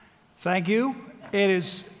Thank you.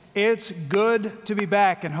 It's good to be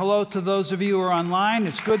back, and hello to those of you who are online.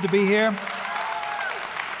 It's good to be here.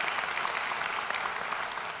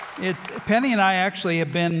 Penny and I actually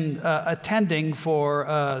have been attending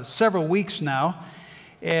for several weeks now,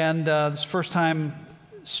 and this is the first time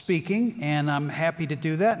speaking, and I'm happy to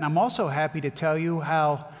do that. And I'm also happy to tell you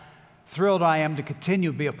how thrilled I am to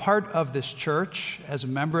continue to be a part of this church, as a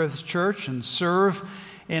member of this church, and serve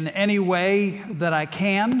in any way that I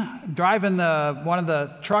can. Driving one of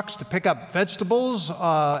the trucks to pick up vegetables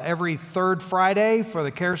every third Friday for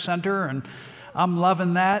the care center, and I'm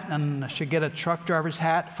loving that, and I should get a truck driver's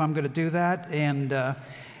hat if I'm going to do that. And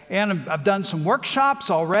I've done some workshops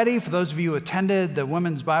already for those of you who attended the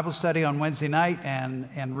Women's Bible Study on Wednesday night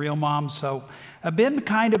and Real Moms. So I've been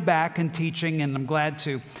kind of back in teaching, and I'm glad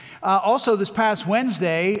to. Also, this past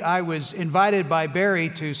Wednesday, I was invited by Barry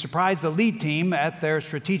to surprise the lead team at their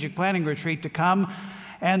strategic planning retreat to come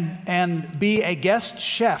and be a guest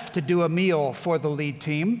chef to do a meal for the lead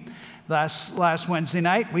team. Last Wednesday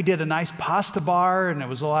night, we did a nice pasta bar, and it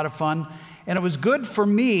was a lot of fun. And it was good for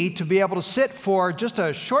me to be able to sit for just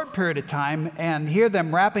a short period of time and hear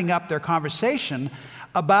them wrapping up their conversation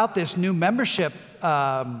about this new membership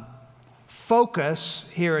focus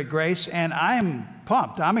here at Grace, and I'm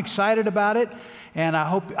pumped. I'm excited about it, and I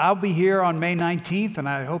hope I'll be here on May 19th, and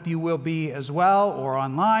I hope you will be as well, or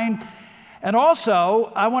online. And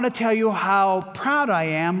also, I want to tell you how proud I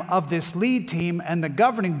am of this lead team and the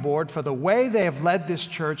governing board for the way they have led this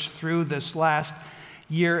church through this last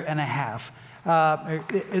year and a half.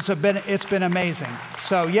 It's been amazing.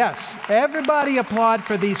 So yes, everybody applaud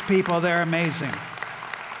for these people. They're amazing.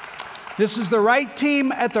 This is the right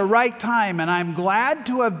team at the right time, and I'm glad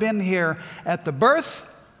to have been here at the birth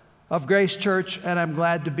of Grace Church, and I'm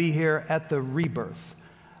glad to be here at the rebirth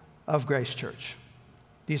of Grace Church.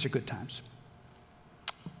 These are good times.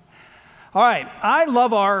 All right, I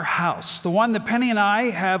love our house, the one that Penny and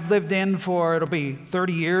I have lived in for, it'll be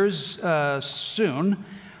 30 years soon.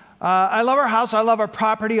 I love our house, I love our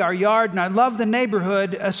property, our yard, and I love the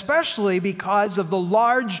neighborhood, especially because of the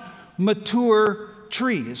large, mature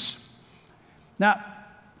trees. Now,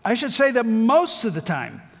 I should say that most of the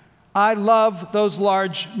time, I love those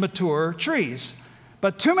large, mature trees.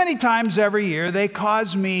 But too many times every year, they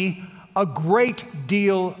cause me a great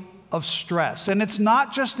deal of stress. And it's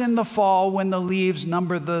not just in the fall when the leaves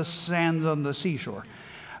number the sands on the seashore.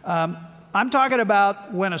 I'm talking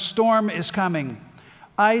about when a storm is coming.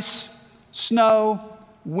 Ice, snow,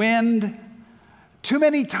 wind. Too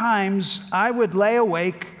many times, I would lay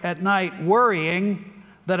awake at night worrying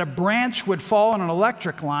that a branch would fall on an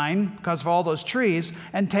electric line because of all those trees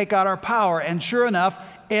and take out our power. And sure enough,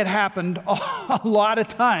 it happened a lot of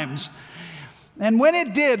times. And when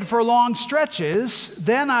it did for long stretches,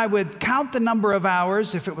 then I would count the number of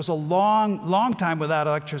hours. If it was a long time without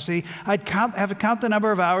electricity, I'd have to count the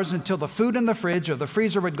number of hours until the food in the fridge or the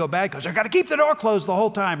freezer would go bad, because I've got to keep the door closed the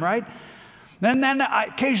whole time, right? Then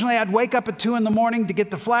occasionally I'd wake up at 2 in the morning to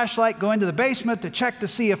get the flashlight, go into the basement to check to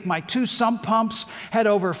see if my 2 sump pumps had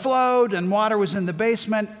overflowed and water was in the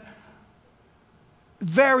basement.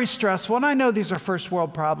 Very stressful. And I know these are first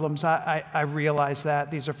world problems. I realize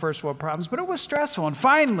that. These are first world problems. But it was stressful. And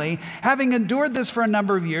finally, having endured this for a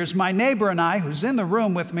number of years, my neighbor and I, who's in the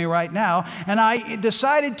room with me right now, and I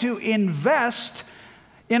decided to invest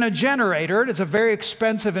in a generator. It's a very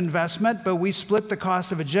expensive investment, but we split the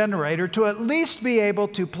cost of a generator to at least be able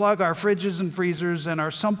to plug our fridges and freezers and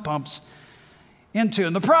our sump pumps into.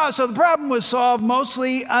 And so the problem was solved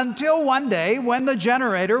mostly until one day when the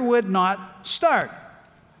generator would not start.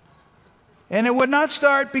 And it would not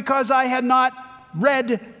start because I had not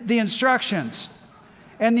read the instructions.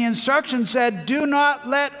 And the instructions said, do not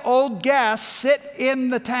let old gas sit in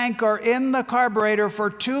the tank or in the carburetor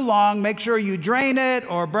for too long. Make sure you drain it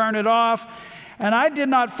or burn it off. And I did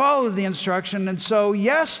not follow the instruction. And so,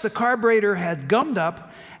 yes, the carburetor had gummed up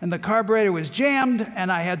and the carburetor was jammed,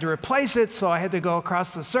 and I had to replace it. So I had to go across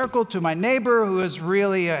the circle to my neighbor, who is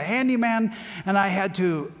really a handyman, and I had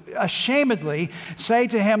to ashamedly say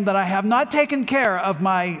to him that I have not taken care of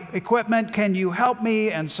my equipment. Can you help me?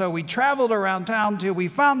 And so we traveled around town till we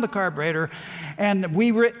found the carburetor, and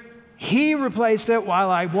he replaced it while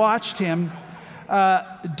I watched him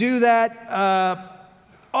do that.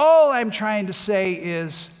 All I'm trying to say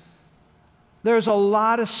is there's a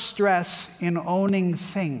lot of stress in owning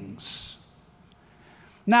things.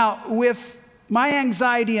 Now, with my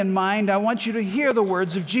anxiety in mind, I want you to hear the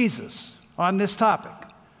words of Jesus on this topic.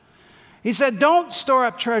 He said, don't store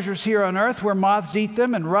up treasures here on earth where moths eat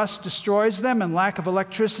them and rust destroys them and lack of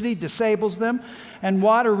electricity disables them and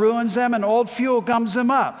water ruins them and old fuel gums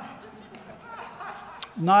them up.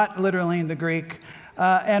 not literally in the Greek.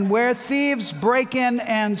 And where thieves break in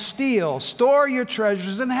and steal. Store your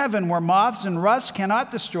treasures in heaven, where moths and rust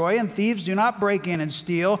cannot destroy, and thieves do not break in and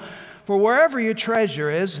steal. For wherever your treasure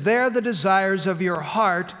is, there the desires of your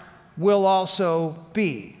heart will also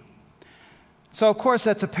be. So, of course,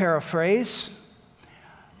 that's a paraphrase,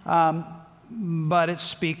 but it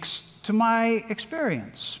speaks to my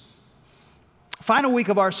experience. Final week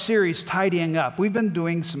of our series, Tidying Up. We've been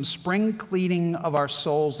doing some spring cleaning of our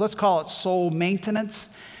souls. Let's call it soul maintenance.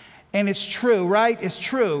 And it's true, right? It's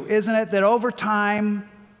true, isn't it, that over time,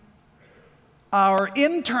 our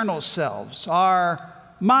internal selves, our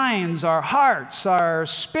minds, our hearts, our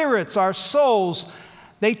spirits, our souls,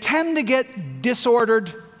 they tend to get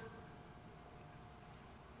disordered,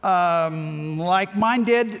 like mine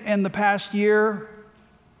did in the past year.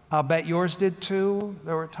 I'll bet yours did too.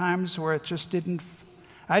 There were times where it just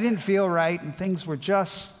I didn't feel right, and things were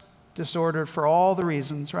just disordered for all the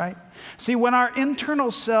reasons, right? See, when our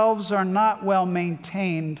internal selves are not well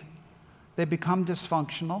maintained, they become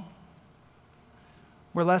dysfunctional.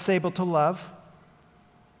 We're less able to love,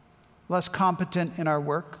 less competent in our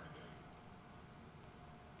work,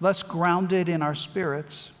 less grounded in our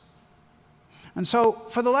spirits. And so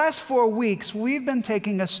for the last 4 weeks, we've been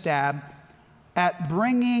taking a stab at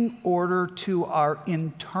bringing order to our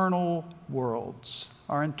internal worlds,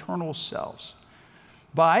 our internal selves,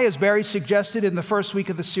 by, as Barry suggested in the first week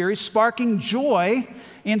of the series, sparking joy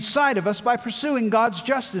inside of us by pursuing God's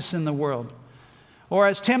justice in the world. Or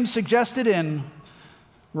as Tim suggested and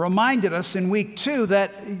reminded us in week 2,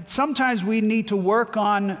 that sometimes we need to work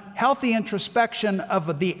on healthy introspection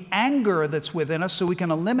of the anger that's within us so we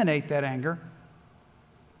can eliminate that anger.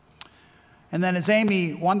 And then, as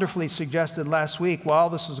Amy wonderfully suggested last week, while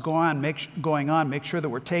this is going on, make sure that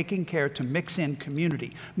we're taking care to mix in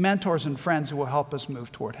community, mentors and friends who will help us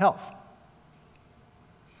move toward health.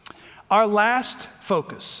 Our last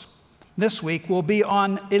focus this week will be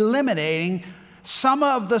on eliminating some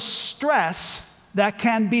of the stress that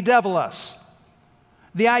can bedevil us.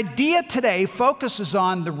 The idea today focuses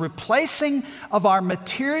on the replacing of our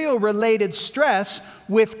material-related stress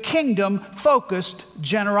with kingdom-focused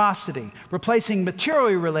generosity. Replacing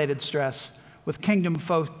material-related stress with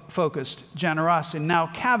kingdom-focused generosity. Now,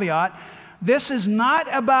 caveat, this is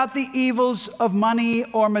not about the evils of money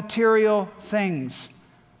or material things.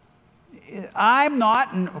 I'm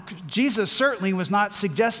not, and Jesus certainly was not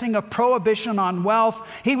suggesting a prohibition on wealth.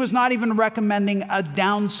 He was not even recommending a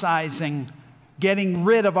downsizing, getting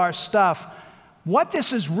rid of our stuff. What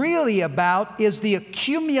this is really about is the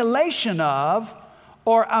accumulation of,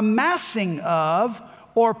 or amassing of,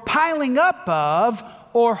 or piling up of,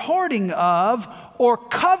 or hoarding of, or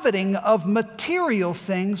coveting of material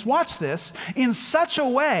things, watch this, in such a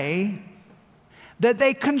way that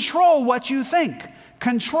they control what you think,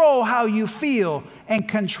 control how you feel, and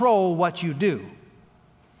control what you do.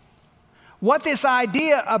 What this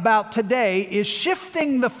idea about today is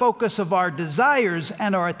shifting the focus of our desires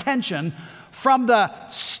and our attention from the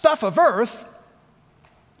stuff of earth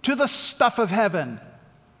to the stuff of heaven.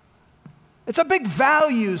 It's a big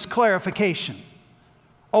values clarification,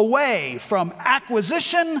 away from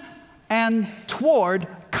acquisition and toward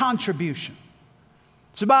contribution.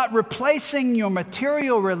 It's about replacing your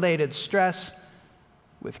material-related stress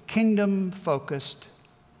with kingdom-focused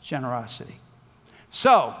generosity.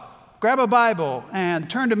 So, grab a Bible and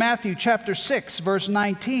turn to Matthew chapter 6, verse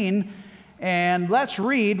 19, and let's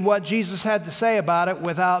read what Jesus had to say about it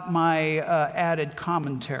without my added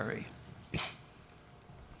commentary.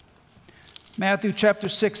 Matthew chapter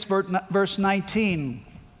 6, verse 19.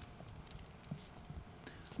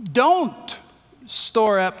 Don't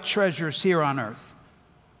store up treasures here on earth,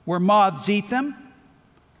 where moths eat them,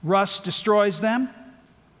 rust destroys them,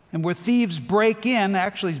 and where thieves break in,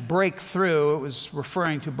 actually break through, it was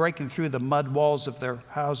referring to breaking through the mud walls of their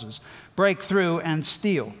houses, break through and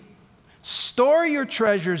steal. Store your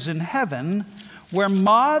treasures in heaven, where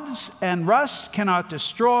moths and rust cannot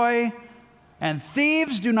destroy, and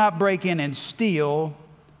thieves do not break in and steal.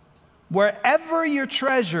 Wherever your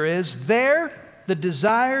treasure is, there the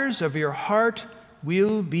desires of your heart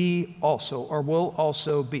will be also, or will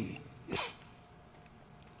also be.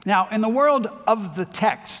 Now, in the world of the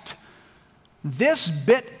text, this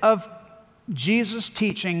bit of Jesus'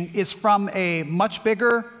 teaching is from a much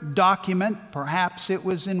bigger document. Perhaps it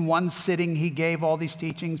was in one sitting he gave all these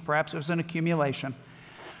teachings. Perhaps it was an accumulation.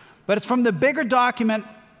 But it's from the bigger document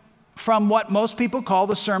from what most people call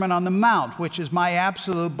the Sermon on the Mount, which is my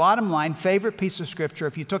absolute bottom line favorite piece of scripture.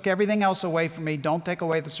 If you took everything else away from me, don't take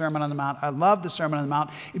away the Sermon on the Mount. I love the Sermon on the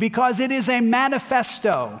Mount because it is a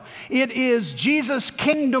manifesto. It is Jesus'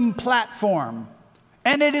 kingdom platform.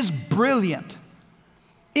 And it is brilliant.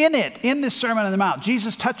 In it, in this Sermon on the Mount,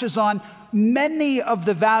 Jesus touches on many of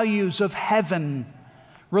the values of heaven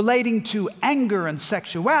relating to anger and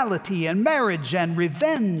sexuality and marriage and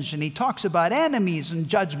revenge. And he talks about enemies and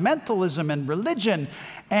judgmentalism and religion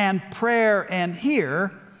and prayer. And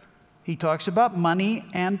here, he talks about money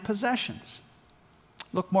and possessions.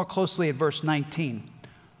 Look more closely at verse 19.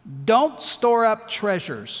 Don't store up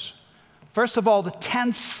treasures. First of all, the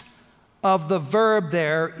tense of the verb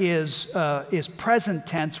there is present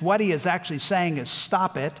tense. What he is actually saying is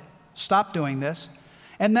stop it. Stop doing this.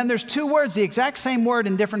 And then there's two words, the exact same word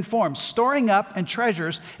in different forms. Storing up and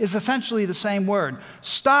treasures is essentially the same word.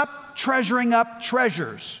 Stop treasuring up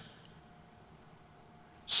treasures.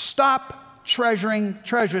 Stop treasuring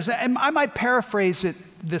treasures. And I might paraphrase it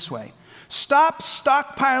this way. Stop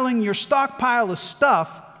stockpiling your stockpile of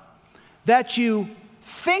stuff that you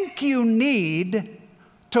think you need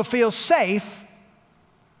to feel safe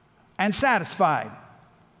and satisfied.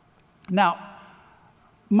 Now,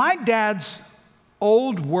 my dad's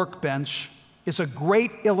old workbench is a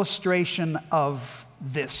great illustration of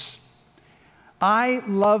this. I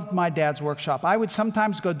loved my dad's workshop. I would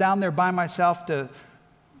sometimes go down there by myself to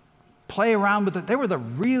play around with it. They were the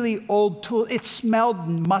really old tools. It smelled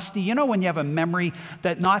musty. You know when you have a memory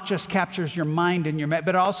that not just captures your mind and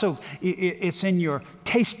but also it's in your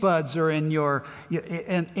taste buds or in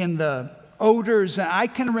the odors. And I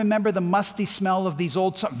can remember the musty smell of these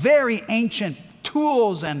old, very ancient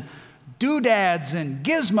tools and doodads and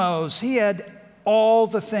gizmos. He had all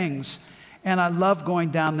the things. And I love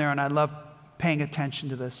going down there and I love paying attention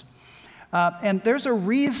to this. And there's a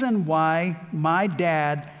reason why my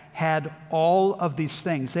dad had all of these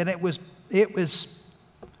things. And it was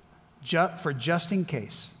for just in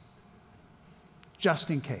case. Just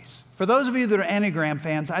in case. For those of you that are Enneagram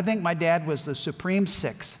fans, I think my dad was the supreme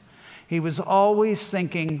 6. He was always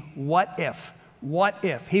thinking, what if? What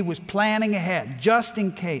if? He was planning ahead, just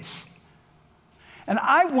in case. And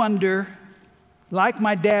I wonder, like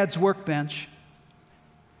my dad's workbench,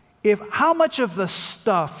 how much of the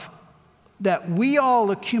stuff that we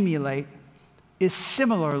all accumulate is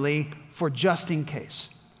similarly for just in case.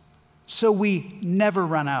 So we never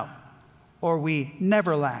run out, or we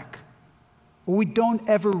never lack, or we don't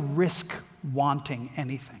ever risk wanting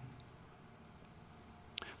anything.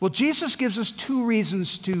 Well, Jesus gives us 2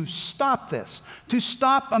 reasons to stop this, to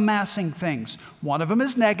stop amassing things. One of them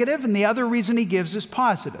is negative, and the other reason he gives is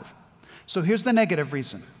positive. So here's the negative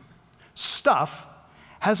reason. Stuff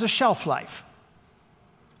has a shelf life.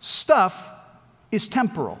 Stuff is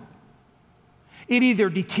temporal. It either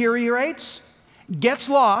deteriorates, gets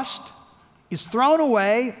lost, is thrown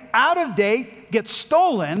away, out of date, gets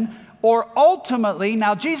stolen, or ultimately,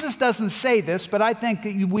 now Jesus doesn't say this, but I think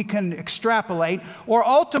that we can extrapolate, or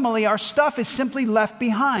ultimately our stuff is simply left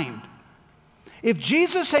behind. If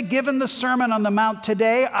Jesus had given the Sermon on the Mount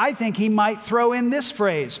today, I think he might throw in this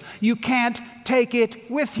phrase, you can't take it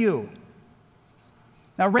with you.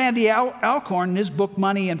 Now, Randy Alcorn, in his book,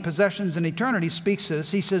 Money and Possessions in Eternity, speaks to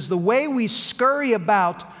this. He says, the way we scurry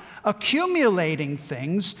about accumulating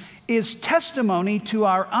things is testimony to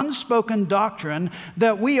our unspoken doctrine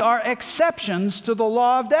that we are exceptions to the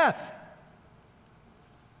law of death.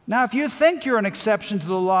 Now, if you think you're an exception to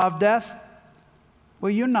the law of death,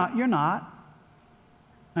 well, you're not.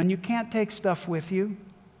 And you can't take stuff with you.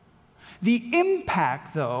 The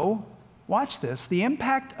impact, though, watch this, the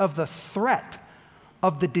impact of the threat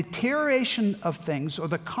of the deterioration of things, or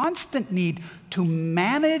the constant need to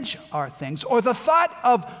manage our things, or the thought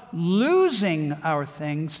of losing our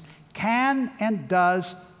things can and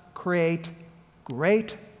does create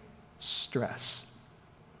great stress.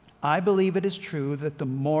 I believe it is true that the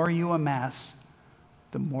more you amass,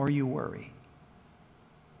 the more you worry.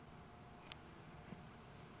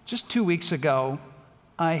 Just 2 weeks ago,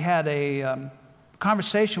 I had a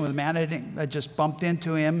conversation with a man. I just bumped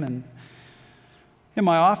into him in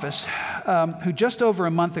my office, who just over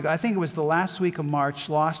a month ago, I think it was the last week of March,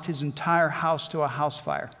 lost his entire house to a house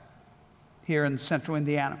fire here in central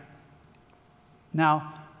Indiana.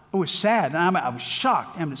 Now, it was sad, and I was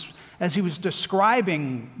shocked. And as he was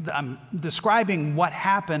describing what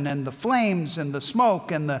happened, and the flames, and the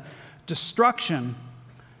smoke, and the destruction,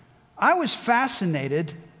 I was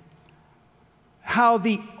fascinated how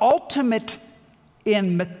the ultimate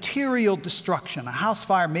in material destruction, a house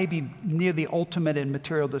fire may be near the ultimate in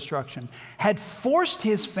material destruction, had forced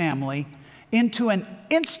his family into an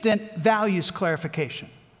instant values clarification.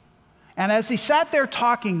 And as he sat there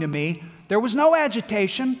talking to me, there was no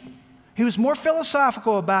agitation. He was more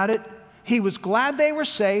philosophical about it. He was glad they were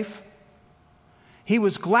safe. He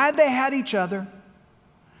was glad they had each other.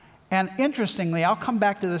 And interestingly, I'll come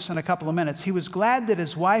back to this in a couple of minutes, he was glad that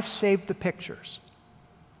his wife saved the pictures.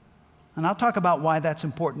 And I'll talk about why that's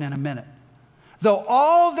important in a minute. Though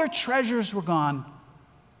all their treasures were gone,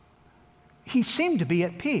 he seemed to be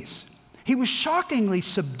at peace. He was shockingly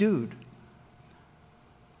subdued.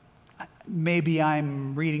 Maybe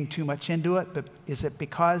I'm reading too much into it, but is it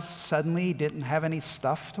because suddenly he didn't have any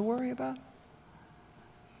stuff to worry about?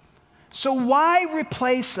 So why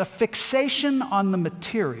replace a fixation on the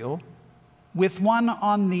material with one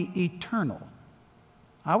on the eternal?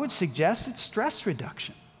 I would suggest it's stress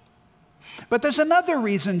reduction. But there's another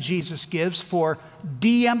reason Jesus gives for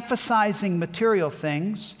de-emphasizing material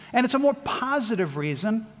things, and it's a more positive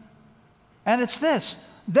reason, and it's this: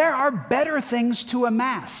 there are better things to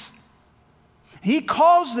amass. He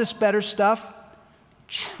calls this better stuff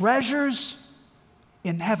treasures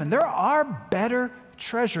in heaven. There are better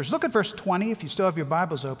treasures. Look at verse 20 if you still have your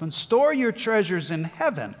Bibles open. Store your treasures in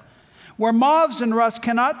heaven, where moths and rust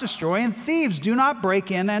cannot destroy, and thieves do not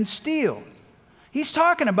break in and steal. He's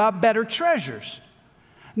talking about better treasures.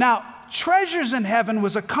 Now, treasures in heaven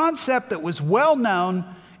was a concept that was well known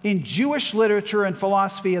in Jewish literature and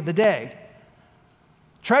philosophy of the day.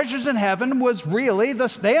 Treasures in heaven was really,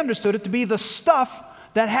 they understood it to be the stuff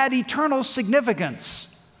that had eternal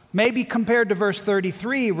significance. Maybe compared to verse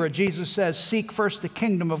 33 where Jesus says, seek first the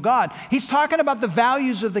kingdom of God. He's talking about the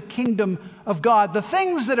values of the kingdom of God, the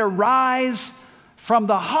things that arise from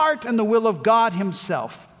the heart and the will of God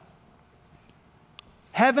himself.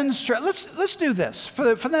 Heaven's let's do this. For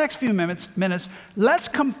the next few minutes, let's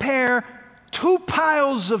compare two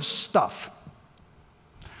piles of stuff.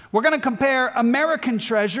 We're going to compare American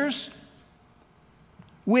treasures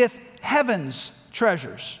with heaven's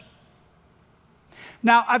treasures.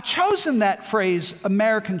 Now, I've chosen that phrase,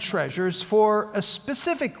 American treasures, for a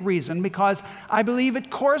specific reason, because I believe it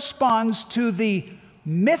corresponds to the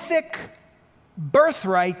mythic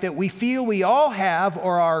birthright that we feel we all have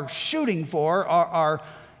or are shooting for, or are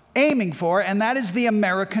aiming for, and that is the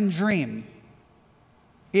American dream.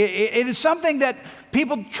 It is something that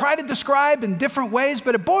people try to describe in different ways,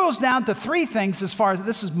 but it boils down to three things as far as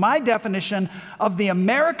this is my definition of the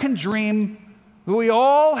American dream that we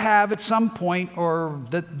all have at some point or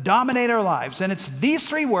that dominate our lives. And it's these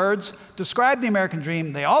three words describe the American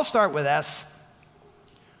dream. They all start with S.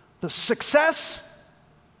 The success,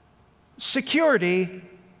 security,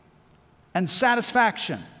 and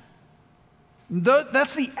satisfaction.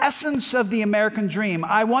 That's the essence of the American dream.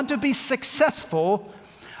 I want to be successful,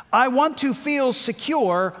 I want to feel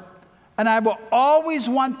secure, and I will always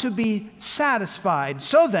want to be satisfied.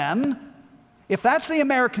 So then, if that's the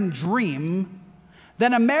American dream,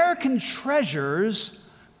 then American treasures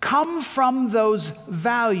come from those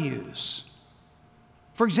values.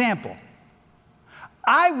 For example,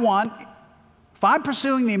 if I'm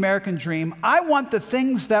pursuing the American dream, I want the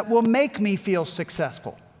things that will make me feel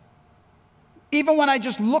successful, even when I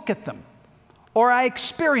just look at them or I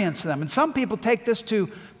experience them. And some people take this to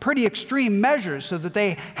pretty extreme measures so that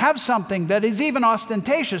they have something that is even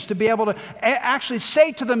ostentatious to be able to actually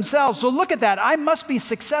say to themselves, so look at that, I must be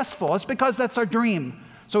successful. It's because that's our dream.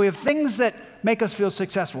 So we have things that make us feel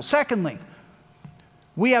successful. Secondly,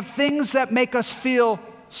 we have things that make us feel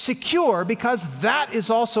secure, because that is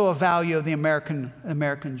also a value of the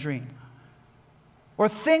American dream. Or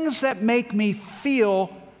things that make me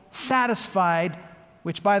feel satisfied,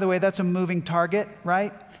 which, by the way, that's a moving target,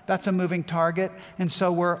 right? That's a moving target. And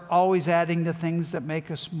so we're always adding the things that make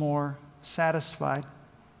us more satisfied.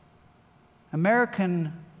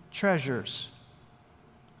 American treasures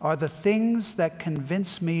are the things that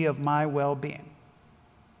convince me of my well-being.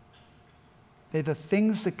 They're the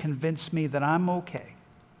things that convince me that I'm okay.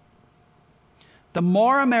 The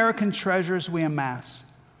more American treasures we amass,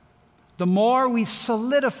 the more we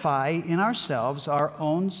solidify in ourselves our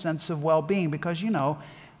own sense of well-being, because,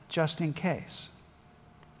 just in case.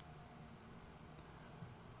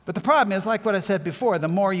 But the problem is, like what I said before, the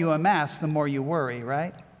more you amass, the more you worry,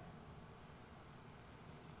 right?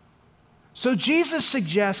 So Jesus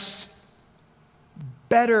suggests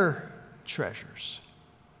better treasures.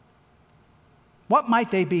 What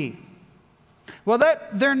might they be? Well,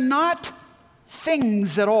 they're not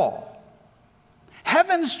things at all.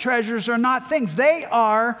 Heaven's treasures are not things. They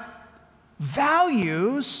are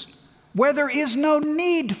values where there is no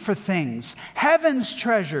need for things. Heaven's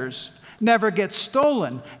treasures never get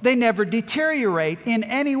stolen. They never deteriorate in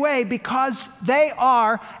any way, because they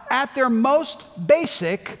are, at their most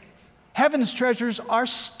basic, heaven's treasures are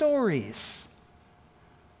stories.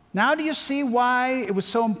 Now do you see why it was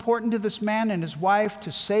so important to this man and his wife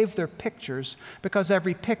to save their pictures? Because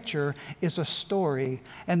every picture is a story,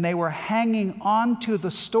 and they were hanging on to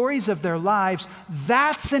the stories of their lives.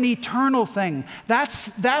 That's an eternal thing.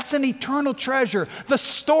 That's an eternal treasure, the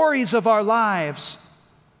stories of our lives.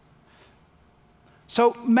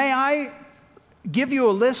 So may I give you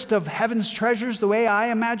a list of heaven's treasures the way I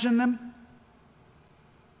imagine them?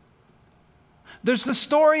 There's the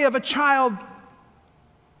story of a child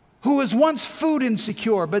who was once food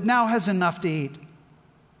insecure but now has enough to eat.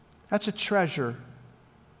 That's a treasure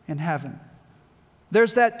in heaven.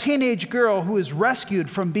 There's that teenage girl who is rescued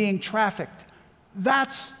from being trafficked.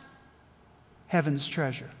 That's heaven's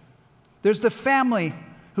treasure. There's the family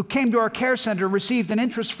who came to our care center and received an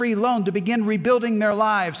interest-free loan to begin rebuilding their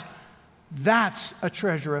lives. That's a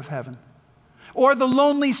treasure of heaven. Or the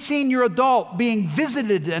lonely senior adult being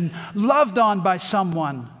visited and loved on by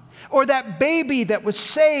someone. Or that baby that was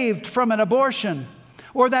saved from an abortion.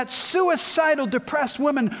 Or that suicidal, depressed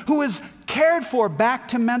woman who is cared for back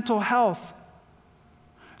to mental health.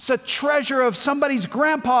 It's a treasure of somebody's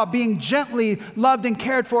grandpa being gently loved and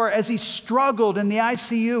cared for as he struggled in the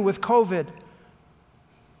ICU with COVID.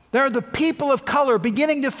 There are the people of color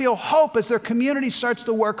beginning to feel hope as their community starts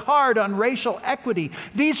to work hard on racial equity.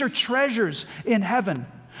 These are treasures in heaven.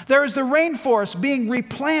 There is the rainforest being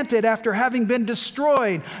replanted after having been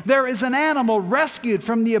destroyed. There is an animal rescued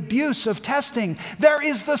from the abuse of testing. There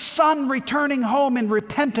is the son returning home in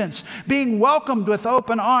repentance, being welcomed with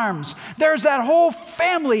open arms. There's that whole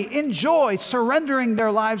family in joy, surrendering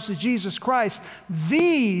their lives to Jesus Christ.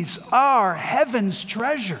 These are heaven's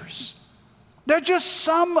treasures. They're just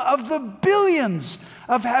some of the billions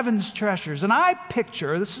of heaven's treasures. And I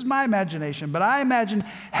picture, this is my imagination, but I imagine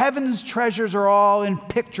heaven's treasures are all in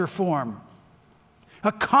picture form.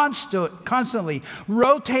 A constantly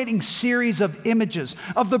rotating series of images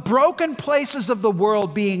of the broken places of the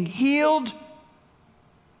world being healed.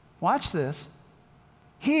 Watch this.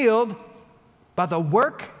 Healed by the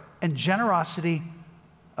work and generosity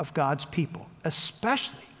of God's people,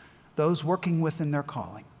 especially those working within their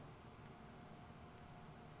calling.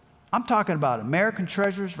 I'm talking about American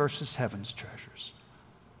treasures versus heaven's treasures.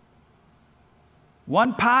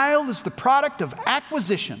 One pile is the product of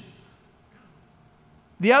acquisition.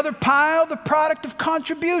 The other pile, the product of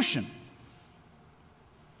contribution.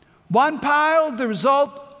 One pile, the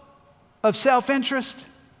result of self-interest.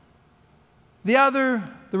 The other,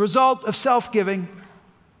 the result of self-giving.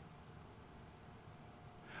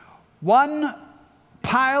 One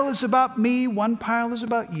pile is about me, one pile is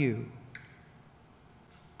about you.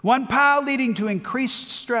 One pile leading to increased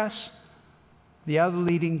stress, the other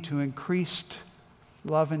leading to increased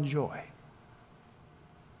love and joy.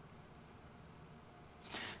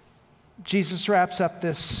 Jesus wraps up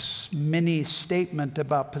this mini statement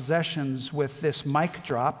about possessions with this mic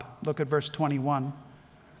drop. Look at verse 21.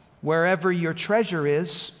 Wherever your treasure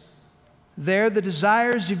is, there the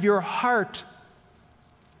desires of your heart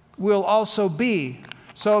will also be.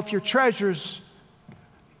 So if your treasures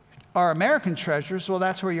are American treasures, well,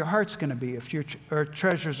 that's where your heart's going to be. If your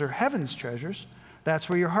treasures are heaven's treasures, that's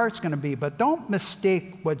where your heart's going to be. But don't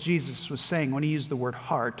mistake what Jesus was saying when he used the word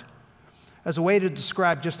heart as a way to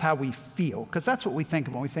describe just how we feel, because that's what we think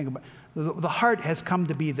of when we think about the heart has come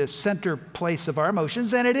to be the center place of our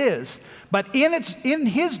emotions, and it is. But in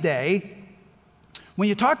his day, when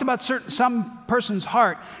you talked about some person's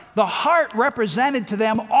heart, the heart represented to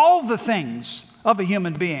them all the things of a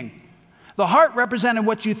human being. The heart represented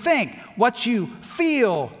what you think, what you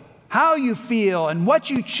feel, how you feel, and what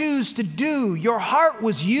you choose to do. Your heart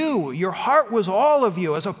was you. Your heart was all of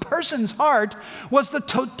you. As a person's heart was the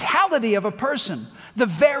totality of a person, the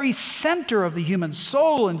very center of the human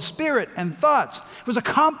soul and spirit and thoughts. It was a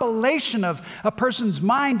compilation of a person's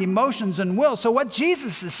mind, emotions, and will. So what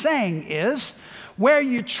Jesus is saying is, where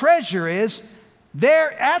your treasure is,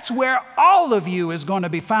 that's where all of you is going to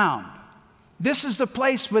be found. This is the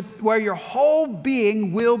place where your whole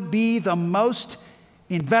being will be the most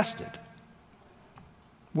invested.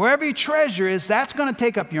 Wherever your treasure is, that's going to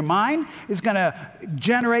take up your mind, it's going to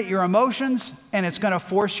generate your emotions, and it's going to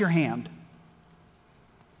force your hand.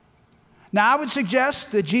 Now, I would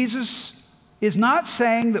suggest that Jesus is not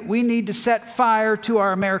saying that we need to set fire to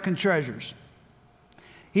our American treasures.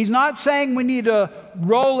 He's not saying we need to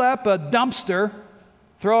roll up a dumpster,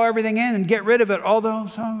 throw everything in and get rid of it, although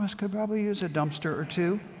some of us could probably use a dumpster or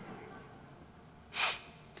two.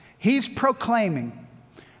 He's proclaiming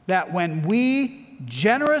that when we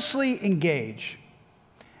generously engage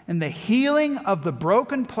in the healing of the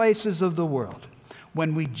broken places of the world,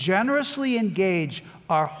 when we generously engage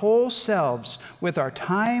our whole selves with our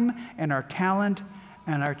time and our talent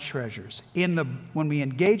and our treasures. When we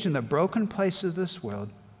engage in the broken place of this world,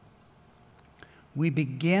 we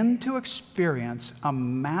begin to experience a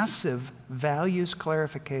massive values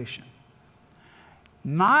clarification.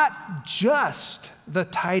 Not just the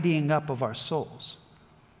tidying up of our souls,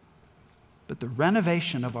 but the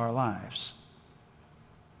renovation of our lives.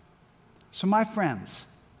 So, my friends,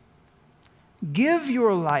 give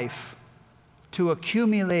your life to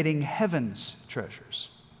accumulating heaven's treasures.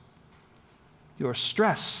 Your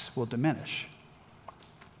stress will diminish,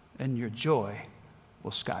 and your joy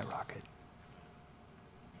will skyrocket.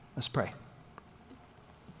 Let's pray.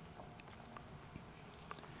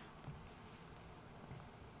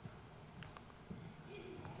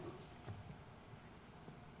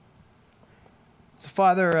 So,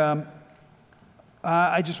 Father,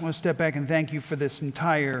 I just want to step back and thank you for this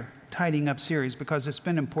entire Tidying Up series, because it's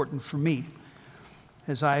been important for me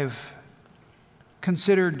as I've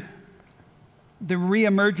considered the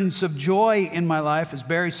reemergence of joy in my life, as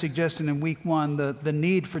Barry suggested in week one, the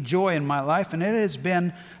need for joy in my life. And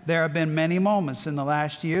there have been many moments in the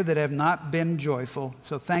last year that have not been joyful.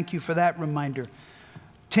 So thank you for that reminder.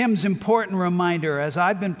 Tim's important reminder, as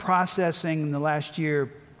I've been processing in the last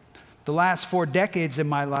year, the last 4 decades in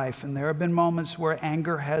my life, and there have been moments where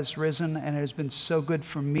anger has risen, and it has been so good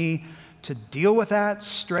for me to deal with that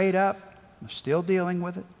straight up. I'm still dealing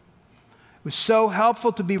with it. It was so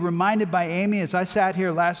helpful to be reminded by Amy as I sat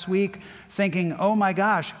here last week thinking, oh my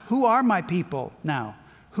gosh, who are my people now?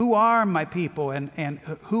 Who are my people, and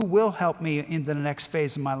who will help me in the next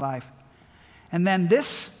phase of my life? And then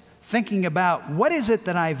this thinking about, what is it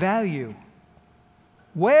that I value?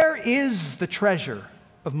 Where is the treasure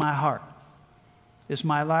of my heart? Is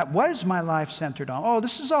my life, what is my life centered on? Oh,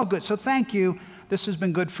 this is all good. So thank you. This has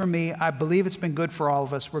been good for me. I believe it's been good for all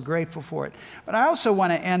of us. We're grateful for it. But I also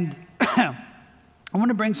want to end, I want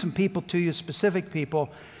to bring some people to you, specific people,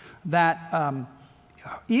 that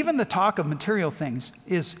even the talk of material things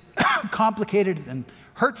is complicated and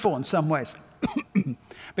hurtful in some ways.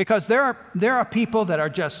 Because there are people that are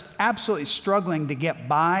just absolutely struggling to get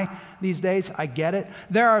by these days. I get it.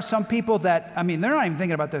 There are some people that, they're not even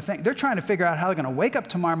thinking about their thing. They're trying to figure out how they're going to wake up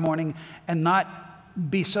tomorrow morning and not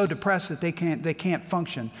be so depressed that they can't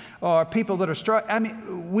function. Or people that are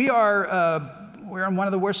struggling. We're in one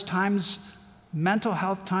of the worst times, mental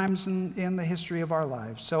health times in the history of our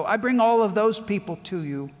lives. So I bring all of those people to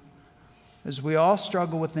you as we all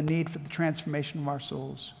struggle with the need for the transformation of our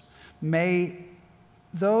souls. May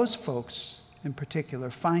those folks in particular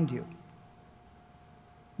find you.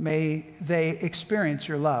 May they experience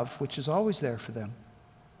your love, which is always there for them.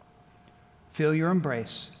 Feel your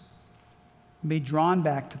embrace. Be drawn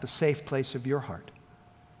back to the safe place of your heart.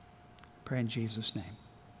 Pray in Jesus' name.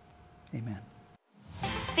 Amen.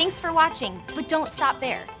 Thanks for watching, but don't stop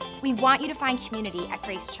there. We want you to find community at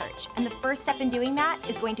Grace Church, and the first step in doing that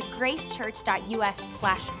is going to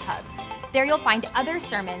gracechurch.us/hub. There you'll find other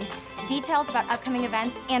sermons, details about upcoming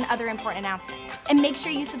events, and other important announcements. And make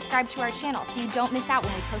sure you subscribe to our channel so you don't miss out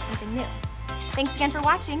when we post something new. Thanks again for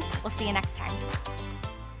watching. We'll see you next time.